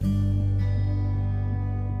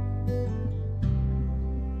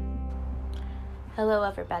Hello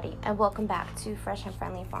everybody, and welcome back to Fresh and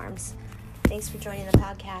Friendly Farms. Thanks for joining the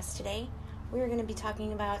podcast today. We're going to be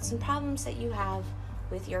talking about some problems that you have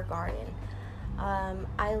with your garden.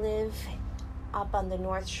 I live up on the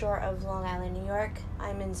North Shore of Long Island, New York.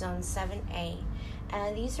 I'm in Zone 7A,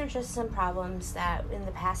 and these are just some problems that in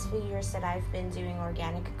the past few years that I've been doing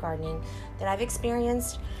organic gardening that I've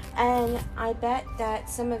experienced, and I bet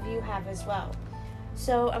that some of you have as well.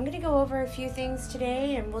 So I'm going to go over a few things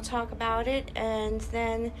today and we'll talk about it, and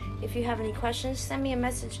then if you have any questions, send me a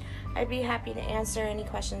message. I'd be happy to answer any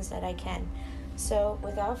questions that I can. So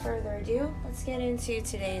without further ado, let's get into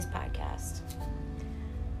today's podcast.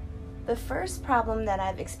 The first problem that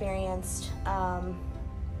I've experienced a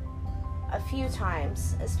few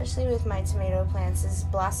times, especially with my tomato plants, is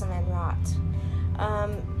blossom end rot.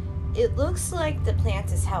 It looks like the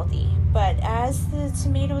plant is healthy, but as the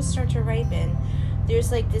tomatoes start to ripen,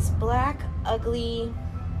 there's like this black, ugly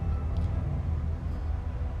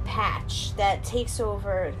patch that takes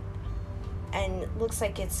over and looks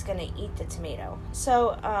like it's gonna eat the tomato.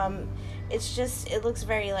 So it looks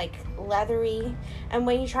very like leathery, and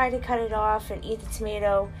when you try to cut it off and eat the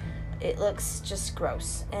tomato, it looks just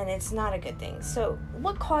gross, and it's not a good thing. So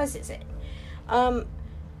what causes it?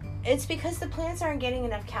 It's because the plants aren't getting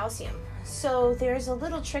enough calcium. So there's a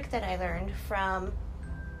little trick that I learned from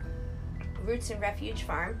Roots and Refuge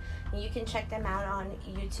Farm. You can check them out on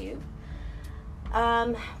YouTube.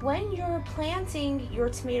 When you're planting your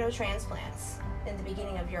tomato transplants in the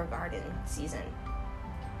beginning of your garden season,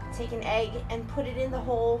 take an egg and put it in the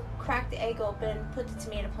hole, crack the egg open, put the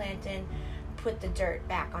tomato plant in, put the dirt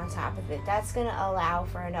back on top of it. That's going to allow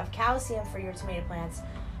for enough calcium for your tomato plants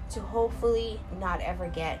to hopefully not ever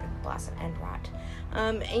get blossom end rot.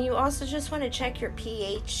 And you also just want to check your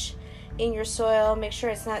pH in your soil. Make sure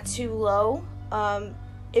it's not too low.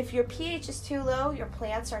 If your pH is too low, your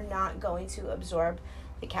plants are not going to absorb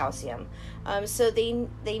the calcium. So they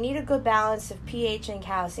need a good balance of pH and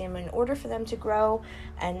calcium in order for them to grow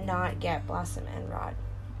and not get blossom end rot.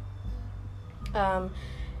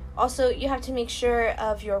 Also, you have to make sure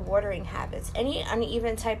of your watering habits. Any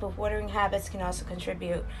uneven type of watering habits can also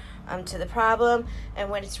contribute to the problem. And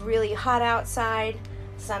when it's really hot outside,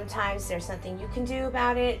 sometimes there's something you can do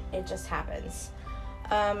about it. It just happens.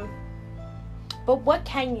 But what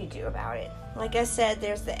can you do about it? Like I said,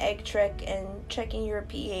 there's the egg trick and checking your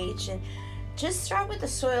pH, and just start with the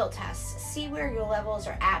soil test. See where your levels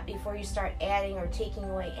are at before you start adding or taking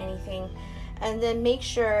away anything. And then make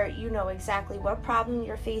sure you know exactly what problem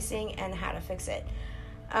you're facing and how to fix it.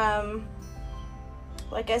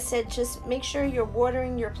 Like I said, just make sure you're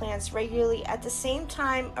watering your plants regularly at the same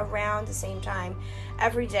time, around the same time,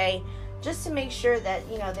 every day, just to make sure that,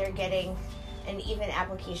 they're getting an even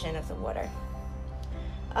application of the water.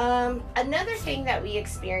 Another thing that we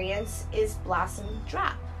experience is blossom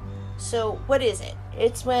drop. So what is it?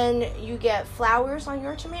 It's when you get flowers on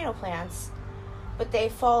your tomato plants, but they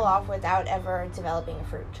fall off without ever developing a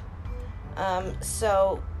fruit.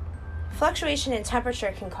 So fluctuation in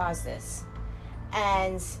temperature can cause this.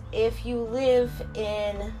 And if you live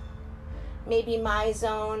in maybe my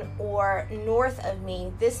zone or north of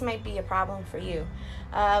me, this might be a problem for you.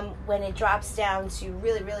 When it drops down to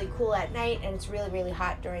really, really cool at night and it's really, really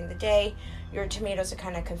hot during the day, your tomatoes are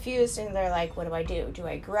kind of confused and they're like, what do I do? Do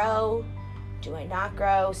I grow? Do I not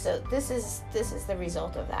grow? So this is the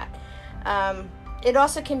result of that. It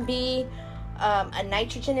also can be a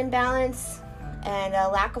nitrogen imbalance and a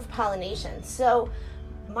lack of pollination. So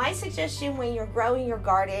my suggestion when you're growing your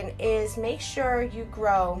garden is make sure you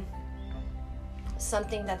grow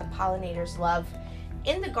something that the pollinators love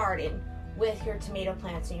in the garden with your tomato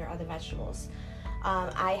plants and your other vegetables.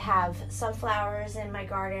 I have sunflowers in my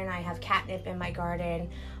garden. I have catnip in my garden.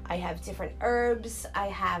 I have different herbs. I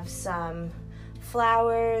have some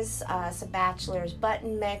flowers, some bachelor's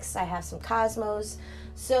button mix. I have some cosmos.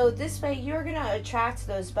 So this way you're going to attract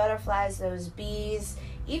those butterflies, those bees,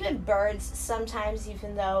 even birds sometimes,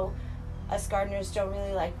 even though us gardeners don't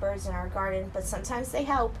really like birds in our garden, but sometimes they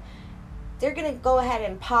help. They're going to go ahead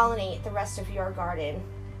and pollinate the rest of your garden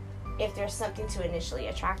if there's something to initially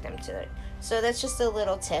attract them to it. So that's just a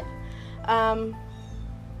little tip. And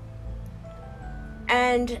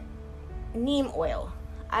neem oil.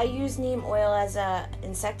 I use neem oil as a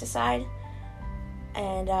insecticide,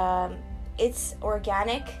 and it's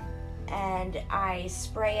organic, and I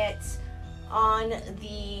spray it on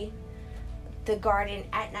the garden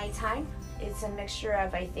at nighttime. It's a mixture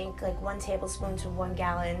of, I think, like 1 tablespoon to 1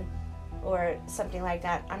 gallon or something like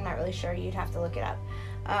that. I'm not really sure. You'd have to look it up.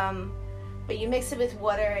 But you mix it with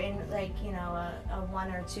water in like, a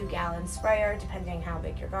 1 or 2 gallon sprayer, depending how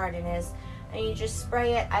big your garden is. And you just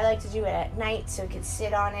spray it. I like to do it at night so it can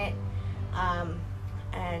sit on it.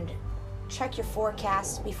 And check your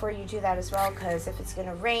forecast before you do that as well, because if it's going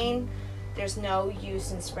to rain, there's no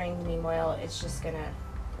use in spraying the neem oil. It's just going to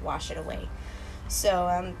wash it away.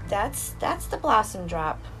 So that's the blossom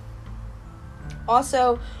drop.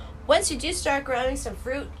 Also, once you do start growing some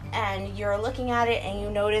fruit and you're looking at it and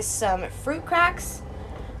you notice some fruit cracks,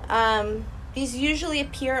 these usually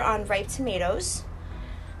appear on ripe tomatoes.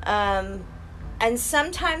 And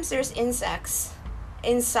sometimes there's insects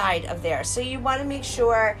inside of there. So you want to make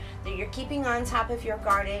sure that you're keeping on top of your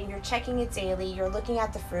garden, you're checking it daily, you're looking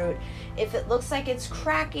at the fruit. If it looks like it's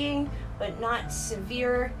cracking but not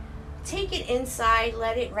severe, take it inside,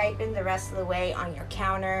 let it ripen the rest of the way on your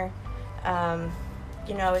counter.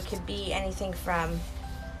 It could be anything from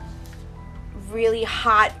really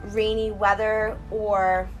hot, rainy weather,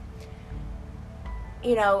 or,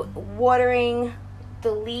 watering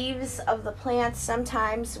the leaves of the plants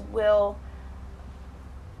sometimes will,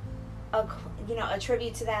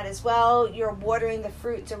 attribute to that as well. You're watering the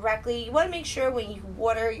fruit directly. You want to make sure when you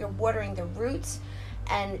water, you're watering the roots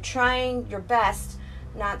and trying your best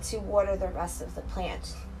not to water the rest of the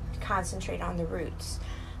plant. Concentrate on the roots.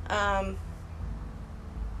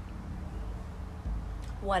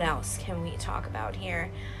 What else can we talk about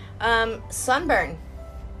here? Sunburn.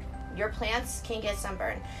 Your plants can get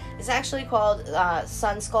sunburn. It's actually called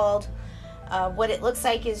sun scald. What it looks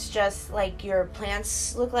like is just like your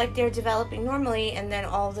plants look like they're developing normally, and then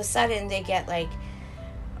all of a sudden they get like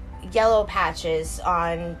yellow patches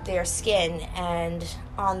on their skin and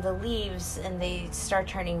on the leaves, and they start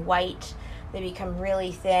turning white. They become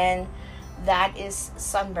really thin. That is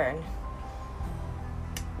sunburn.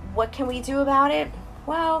 What can we do about it?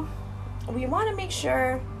 Well, we want to make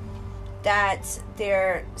sure that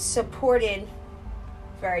they're supported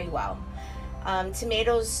very well.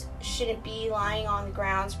 Tomatoes shouldn't be lying on the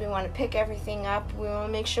ground. So we want to pick everything up. We want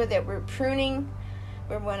to make sure that we're pruning.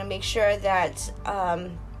 We want to make sure that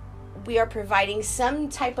we are providing some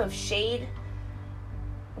type of shade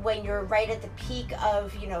when you're right at the peak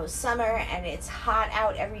of, summer and it's hot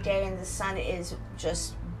out every day and the sun is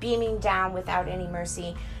just beaming down without any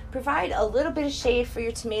mercy. Provide a little bit of shade for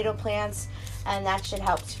your tomato plants, and that should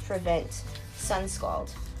help to prevent sun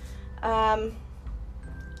scald. And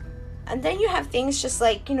then you have things just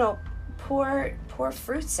like, poor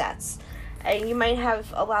fruit sets. And you might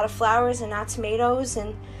have a lot of flowers and not tomatoes,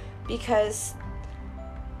 and because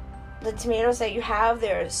the tomatoes that you have,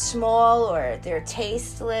 they're small or they're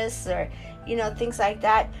tasteless or, things like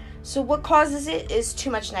that. So what causes it is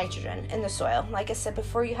too much nitrogen in the soil. Like I said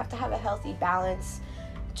before, you have to have a healthy balance.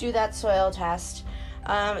 Do that soil test.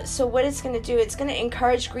 So what it's going to do, it's going to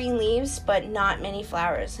encourage green leaves, but not many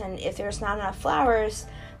flowers. And if there's not enough flowers,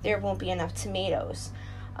 there won't be enough tomatoes.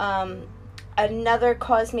 Another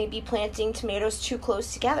cause may be planting tomatoes too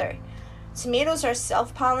close together. Tomatoes are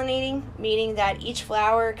self-pollinating, meaning that each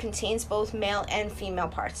flower contains both male and female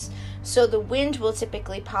parts. So the wind will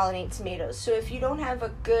typically pollinate tomatoes. So if you don't have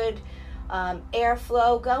a good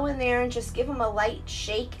airflow, go in there and just give them a light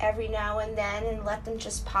shake every now and then and let them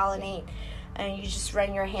just pollinate. And you just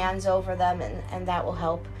run your hands over them, and that will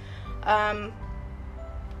help. But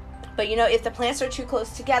if the plants are too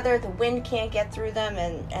close together, the wind can't get through them,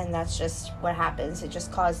 and that's just what happens. It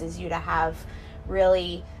just causes you to have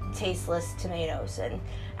really tasteless tomatoes. And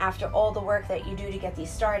after all the work that you do to get these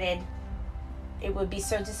started, it would be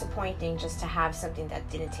so disappointing just to have something that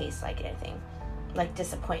didn't taste like anything, like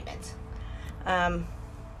disappointment.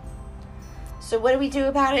 So what do we do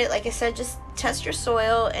about it? Like I said, just test your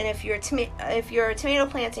soil, and if you're tomato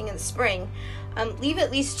planting in the spring, leave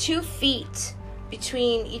at least 2 feet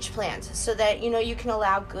between each plant so that you can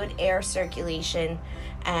allow good air circulation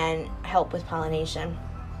and help with pollination.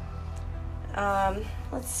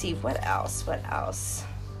 Let's see, what else?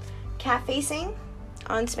 Cap facing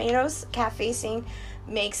on tomatoes. Cap facing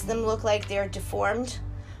makes them look like they're deformed.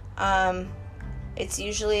 It's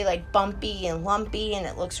usually like bumpy and lumpy, and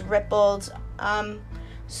it looks rippled.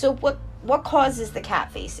 So what causes the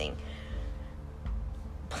cap facing?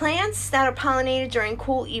 Plants that are pollinated during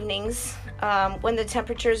cool evenings, when the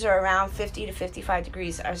temperatures are around 50 to 55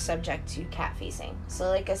 degrees, are subject to cap facing. So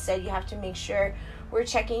like I said, you have to make sure we're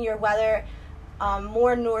checking your weather.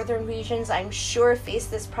 More northern regions, I'm sure, face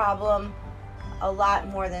this problem a lot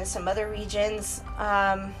more than some other regions.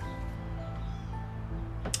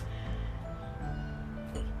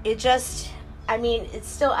 It's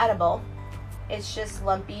still edible. It's just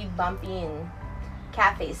lumpy, bumpy, and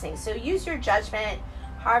cap facing. So use your judgment,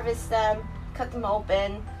 harvest them, cut them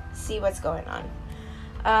open, see what's going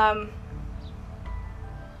on.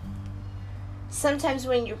 Sometimes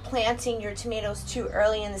when you're planting your tomatoes too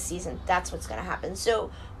early in the season, that's what's going to happen. So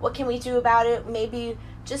what can we do about it? Maybe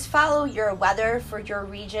just follow your weather for your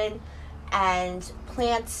region and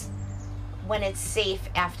plant when it's safe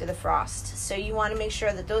after the frost. So you want to make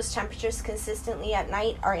sure that those temperatures consistently at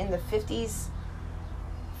night are in the 50s,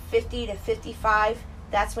 50 to 55.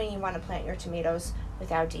 That's when you want to plant your tomatoes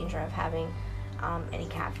without danger of having any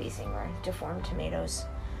cat facing or deformed tomatoes.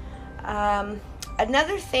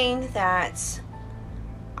 Another thing that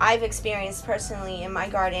I've experienced personally in my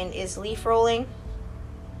garden is leaf rolling.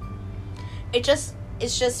 It's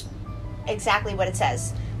just exactly what it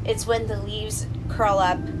says. It's when the leaves curl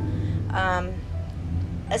up,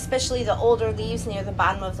 especially the older leaves near the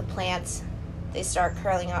bottom of the plant. They start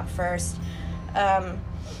curling up first.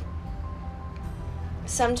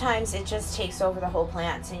 Sometimes it just takes over the whole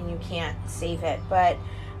plant and you can't save it. But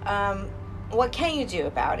what can you do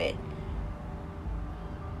about it?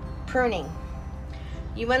 Pruning.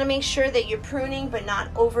 You want to make sure that you're pruning but not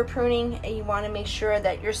over pruning, and you want to make sure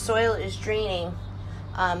that your soil is draining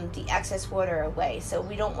the excess water away. So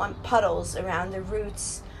we don't want puddles around the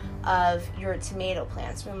roots of your tomato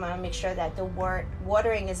plants. We want to make sure that the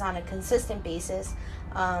watering is on a consistent basis,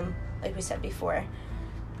 like we said before.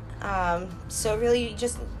 So really you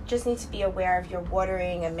just need to be aware of your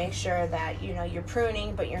watering and make sure that you're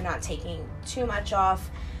pruning but you're not taking too much off.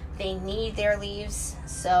 They need their leaves,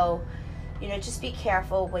 so just be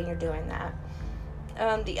careful when you're doing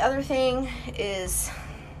that. The other thing is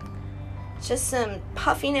just some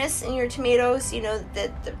puffiness in your tomatoes.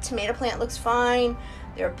 The tomato plant looks fine,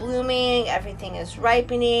 they're blooming, everything is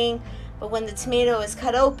ripening, but when the tomato is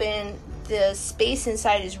cut open, the space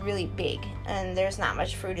inside is really big and there's not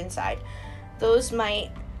much fruit inside. Those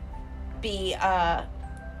might be a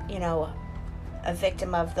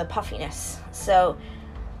victim of the puffiness. So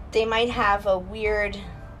they might have a weird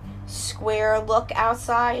square look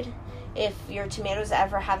outside. If your tomatoes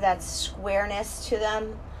ever have that squareness to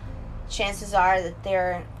them, chances are that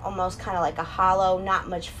they're almost kind of like a hollow, not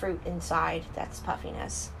much fruit inside. That's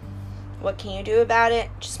puffiness. What can you do about it?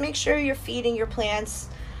 Just make sure you're feeding your plants.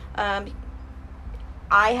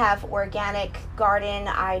 I have organic garden.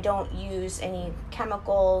 I don't use any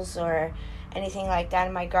chemicals or anything like that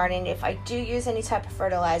in my garden. If I do use any type of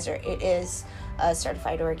fertilizer, it is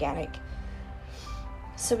certified organic.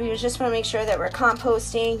 So we just want to make sure that we're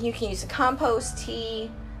composting. You can use a compost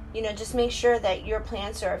tea. Just make sure that your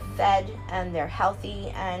plants are fed and they're healthy,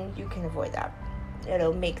 and you can avoid that.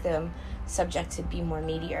 It'll make them subject to be more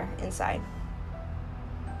meatier inside.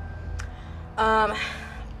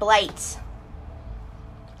 Blight.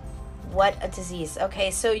 What a disease.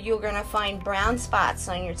 Okay, so you're going to find brown spots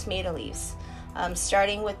on your tomato leaves,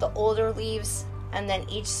 starting with the older leaves, and then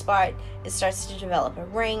each spot, it starts to develop a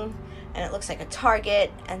ring, and it looks like a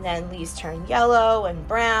target, and then leaves turn yellow and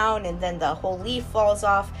brown, and then the whole leaf falls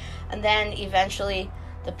off, and then eventually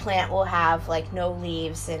the plant will have like no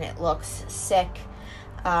leaves and it looks sick.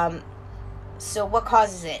 So what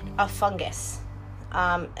causes it? A fungus.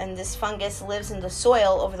 And this fungus lives in the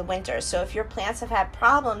soil over the winter. So if your plants have had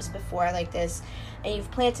problems before like this, and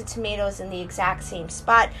you've planted tomatoes in the exact same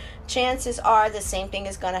spot, chances are the same thing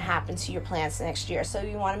is going to happen to your plants next year. So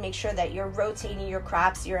you want to make sure that you're rotating your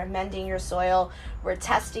crops, you're amending your soil, we're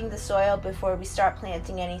testing the soil before we start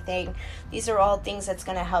planting anything. These are all things that's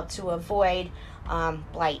going to help to avoid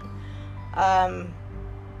blight.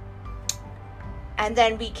 And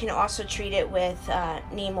then we can also treat it with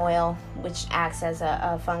neem oil, which acts as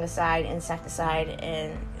a fungicide, insecticide,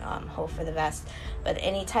 and hope for the best. But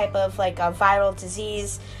any type of like a viral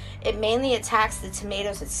disease, it mainly attacks the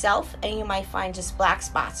tomatoes itself, and you might find just black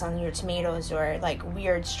spots on your tomatoes or like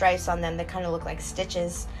weird stripes on them that kind of look like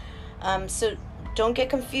stitches. So don't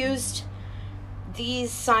get confused.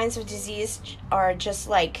 These signs of disease are just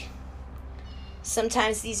like,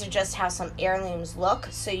 sometimes these are just how some heirlooms look.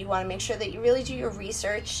 So you want to make sure that you really do your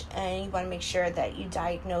research, and you want to make sure that you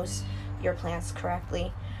diagnose your plants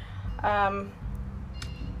correctly.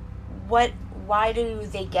 Why do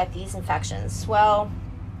they get these infections? Well,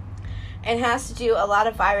 it has to do, a lot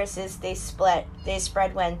of viruses, they spread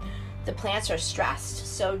when the plants are stressed.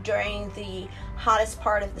 So during the hottest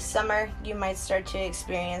part of the summer, you might start to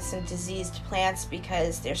experience some diseased plants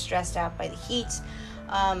because they're stressed out by the heat.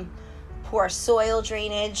 Poor soil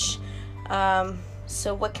drainage.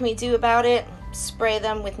 So what can we do about it? Spray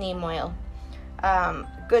them with neem oil.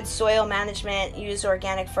 Good soil management, use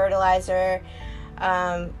organic fertilizer,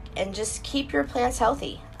 and just keep your plants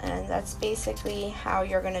healthy. And that's basically how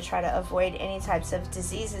you're going to try to avoid any types of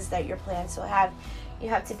diseases that your plants will have. You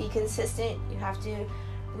have to be consistent. You have to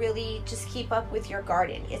really just keep up with your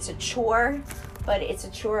garden. It's a chore, but it's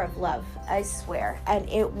a chore of love, I swear. And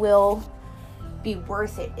it will be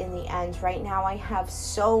worth it in the end. Right now I have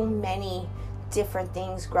so many different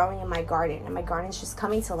things growing in my garden, and my garden's just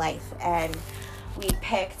coming to life. And we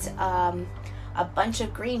picked a bunch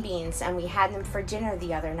of green beans, and we had them for dinner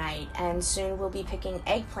the other night, and soon we'll be picking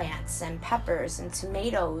eggplants and peppers and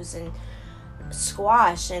tomatoes and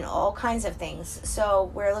squash and all kinds of things. So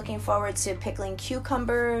we're looking forward to pickling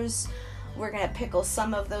cucumbers. We're going to pickle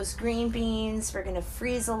some of those green beans. We're going to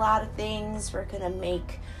freeze a lot of things. We're going to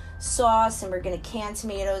make sauce, and we're going to can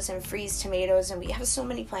tomatoes and freeze tomatoes, and we have so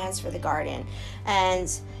many plans for the garden. And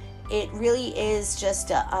it really is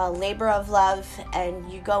just a labor of love, and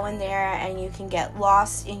you go in there and you can get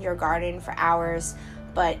lost in your garden for hours,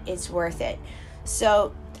 but it's worth it.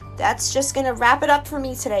 So that's just going to wrap it up for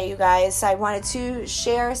me today, you guys. I wanted to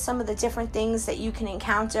share some of the different things that you can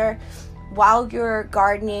encounter while you're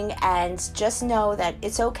gardening, and just know that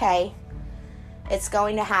it's okay. It's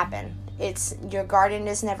going to happen. Your garden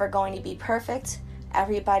is never going to be perfect.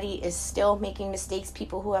 Everybody is still making mistakes.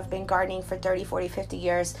 People who have been gardening for 30, 40, 50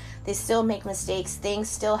 years, they still make mistakes. Things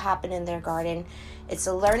still happen in their garden. It's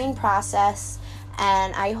a learning process,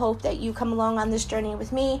 and I hope that you come along on this journey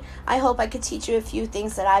with me. I hope I could teach you a few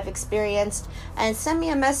things that I've experienced, and send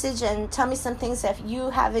me a message and tell me some things that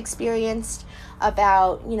you have experienced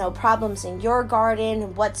about, problems in your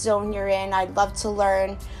garden, what zone you're in. I'd love to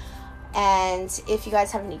learn. And if you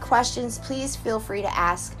guys have any questions, please feel free to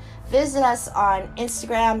ask. Visit us on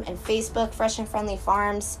Instagram and Facebook, Fresh and Friendly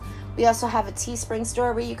Farms. We also have a Teespring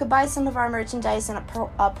store where you could buy some of our merchandise, and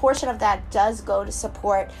a portion of that does go to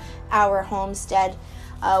support our homestead.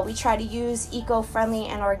 We try to use eco-friendly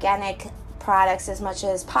and organic products as much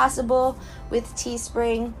as possible with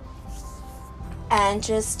Teespring. And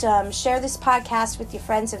just share this podcast with your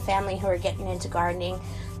friends and family who are getting into gardening.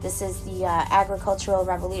 This is the agricultural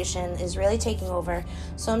revolution is really taking over.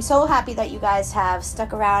 So I'm so happy that you guys have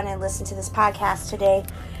stuck around and listened to this podcast today.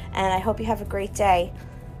 And I hope you have a great day.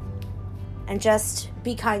 And just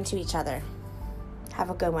be kind to each other. Have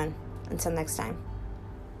a good one. Until next time.